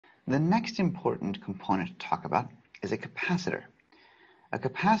The next important component to talk about is a capacitor. A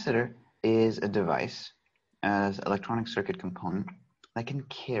capacitor is a device, as electronic circuit component, that can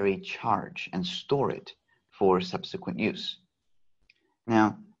carry charge and store it for subsequent use.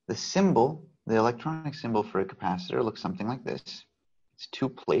 Now, the electronic symbol for a capacitor looks something like this. It's two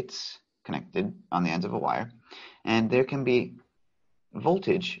plates connected on the ends of a wire, and there can be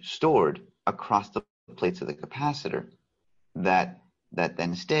voltage stored across the plates of the capacitor that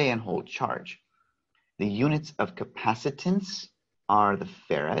then stay and hold charge. The units of capacitance are the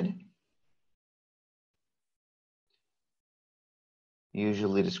farad,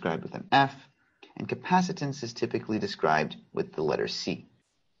 usually described with an F, and capacitance is typically described with the letter C.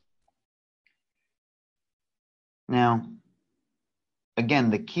 Now, again,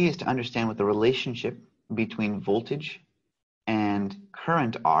 the key is to understand what the relationship between voltage and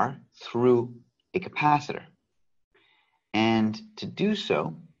current are through a capacitor. And to do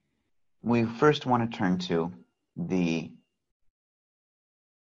so, we first want to turn to the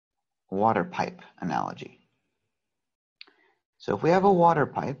water pipe analogy. So if we have a water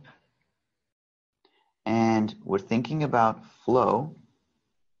pipe and we're thinking about flow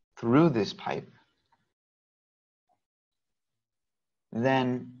through this pipe,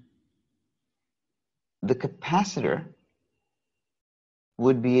 then the capacitor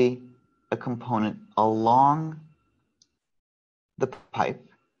would be a component along the pipe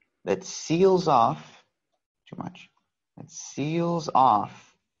that seals off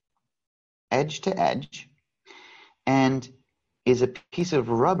edge to edge, and is a piece of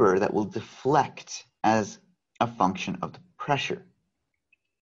rubber that will deflect as a function of the pressure.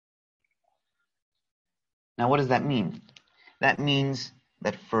 Now, what does that mean? That means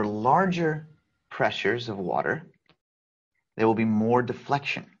that for larger pressures of water, there will be more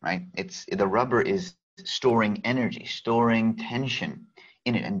deflection, right? The rubber is storing energy, storing tension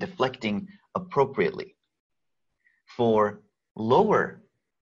in it, and deflecting appropriately. For lower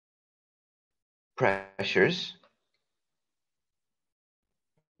pressures,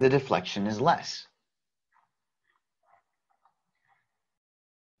 the deflection is less.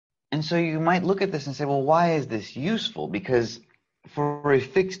 And so you might look at this and say, well, why is this useful? Because for a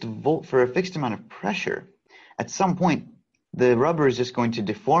fixed amount of pressure, at some point, the rubber is just going to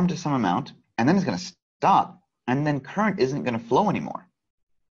deform to some amount, and then it's going to stop, and then current isn't going to flow anymore.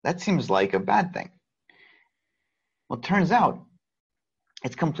 That seems like a bad thing. Well, it turns out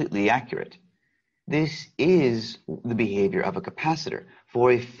it's completely accurate. This is the behavior of a capacitor. For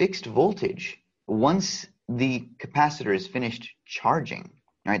a fixed voltage, once the capacitor is finished charging,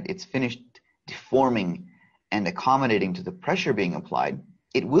 right, it's finished deforming and accommodating to the pressure being applied,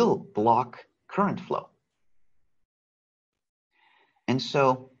 it will block current flow. And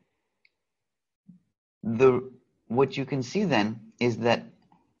so what you can see then is that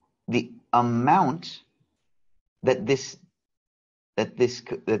the amount that this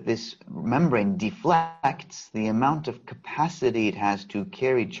membrane deflects, the amount of capacity it has to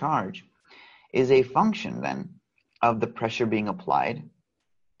carry charge, is a function then of the pressure being applied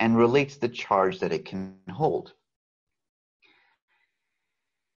and relates the charge that it can hold.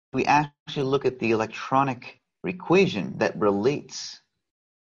 We actually look at the electronic equation that relates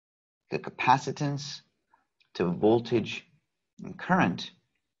the capacitance to voltage and current.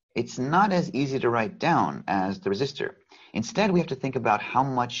 It's not as easy to write down as the resistor. Instead, we have to think about how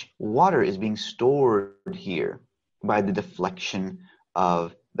much water is being stored here by the deflection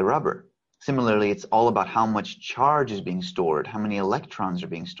of the rubber. Similarly, it's all about how much charge is being stored, how many electrons are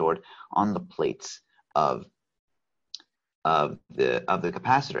being stored on the plates of the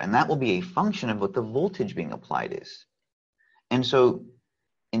capacitor. And that will be a function of what the voltage being applied is. And so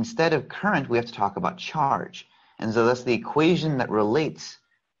instead of current, we have to talk about charge. And so that's the equation that relates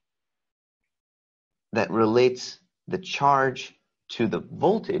the charge to the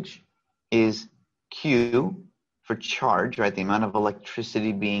voltage is Q for charge, right? The amount of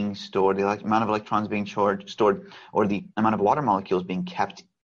electricity being stored, the amount of electrons being stored, or the amount of water molecules being kept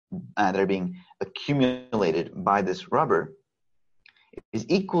that are being accumulated by this rubber, is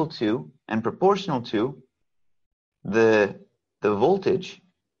equal to and proportional to the voltage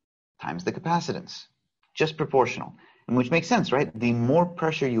times the capacitance. Just proportional, and which makes sense, right? The more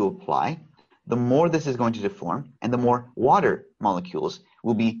pressure you apply, the more this is going to deform, and the more water molecules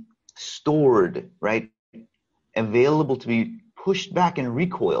will be stored, right? Available to be pushed back and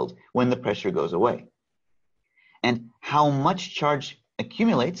recoiled when the pressure goes away. And how much charge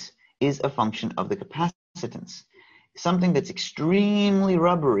accumulates is a function of the capacitance. Something that's extremely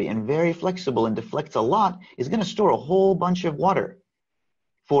rubbery and very flexible and deflects a lot is going to store a whole bunch of water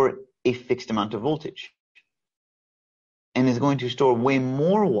for a fixed amount of voltage. and is going to store way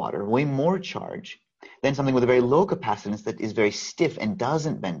more water, way more charge than something with a very low capacitance that is very stiff and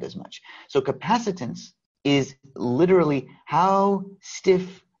doesn't bend as much. So capacitance is literally how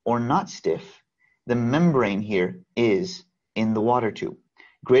stiff or not stiff the membrane here is in the water tube.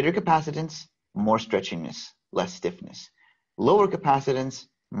 Greater capacitance, more stretchiness, less stiffness. Lower capacitance,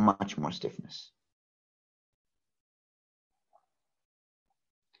 much more stiffness.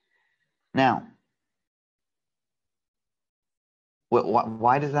 Now,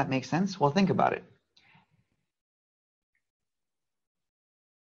 why does that make sense? Well, think about it.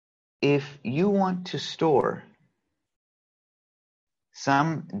 If you want to store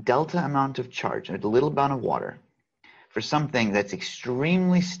some delta amount of charge, a little amount of water, for something that's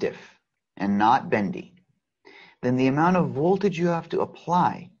extremely stiff and not bendy, then the amount of voltage you have to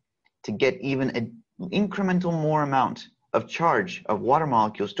apply to get even an incremental more amount of charge of water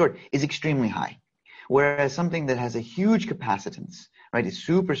molecules stored is extremely high. Whereas something that has a huge capacitance, right, is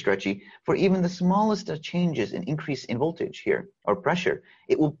super stretchy, for even the smallest of changes in increase in voltage here or pressure,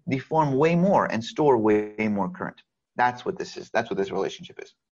 it will deform way more and store way more current. That's what this is. That's what this relationship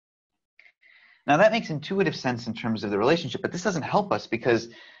is. Now that makes intuitive sense in terms of the relationship, but this doesn't help us because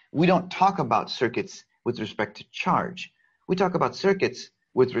we don't talk about circuits with respect to charge. We talk about circuits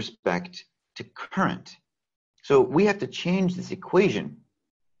with respect to current. So we have to change this equation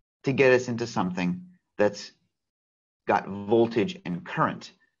to get us into something that's got voltage and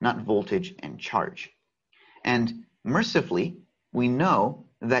current, not voltage and charge. And mercifully, we know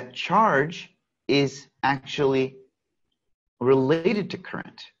that charge is actually related to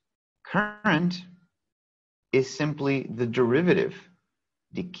current. Current is simply the derivative,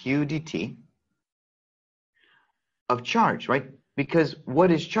 dq dt, of charge, right? Because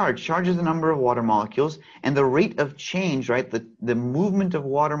what is charge? Charge is the number of water molecules, and the rate of change, right? The movement of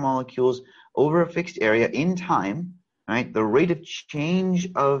water molecules over a fixed area in time, right? The rate of change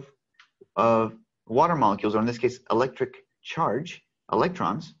of water molecules, or in this case, electric charge,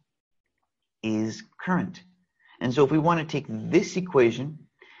 electrons, is current. And so if we want to take this equation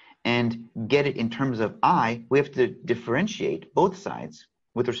and get it in terms of I, we have to differentiate both sides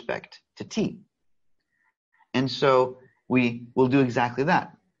with respect to t. And so we will do exactly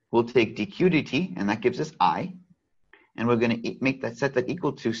that. We'll take dq dt, and that gives us I, and we're going to make that, set that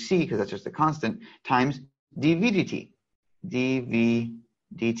equal to c, because that's just a constant, times dv dt. dv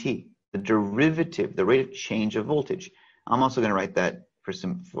dt, the derivative, the rate of change of voltage. I'm also going to write that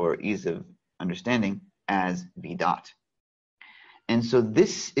for ease of understanding as v dot. And so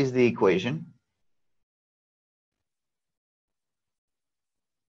this is the equation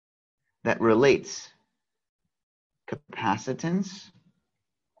that relates capacitance,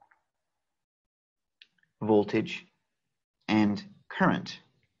 voltage, and current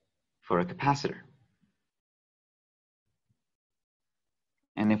for a capacitor.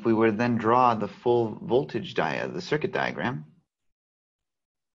 And if we were to then draw the full voltage the circuit diagram,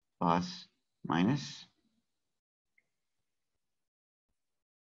 plus, minus,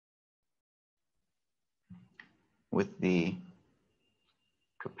 with the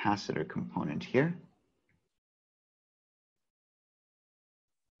capacitor component here,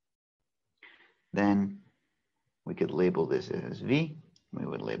 then we could label this as V, we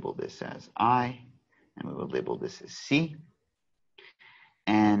would label this as I, and we would label this as C.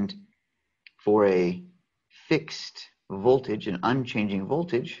 And for a fixed voltage, an unchanging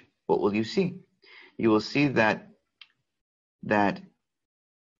voltage, what will you see? You will see that the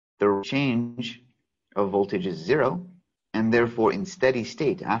change of voltage is 0, and therefore in steady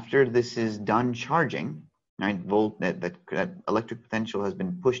state, after this is done charging, right, that electric potential has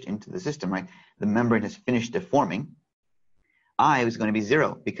been pushed into the system, right, the membrane has finished deforming, I is going to be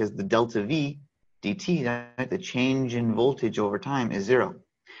 0 because the delta V dt, right, the change in voltage over time, is 0.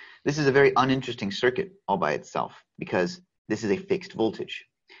 This is a very uninteresting circuit all by itself because this is a fixed voltage.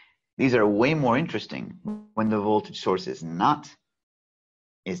 These are way more interesting when the voltage source is not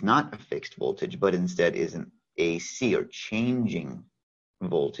a fixed voltage, but instead is an AC, or changing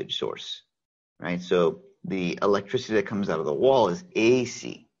voltage source, right? So the electricity that comes out of the wall is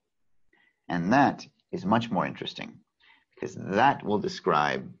AC. And that is much more interesting because that will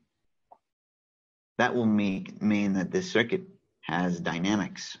mean that this circuit has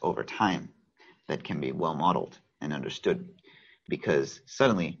dynamics over time that can be well modeled and understood, because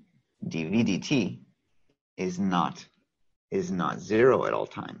suddenly dv dt is not 0 at all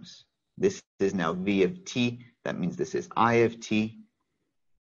times. This is now v of t. That means this is I of t,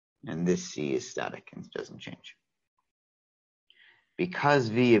 and this c is static and doesn't change. Because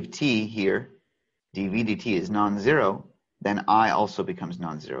v of t here, dv dt, is non-zero, then I also becomes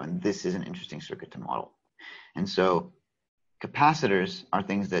non-zero, and this is an interesting circuit to model. And so Capacitors are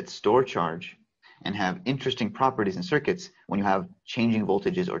things that store charge and have interesting properties in circuits when you have changing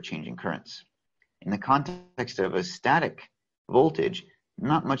voltages or changing currents. In the context of a static voltage,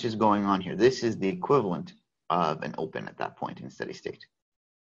 not much is going on here. This is the equivalent of an open at that point in steady state.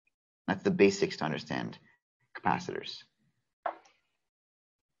 That's the basics to understand capacitors.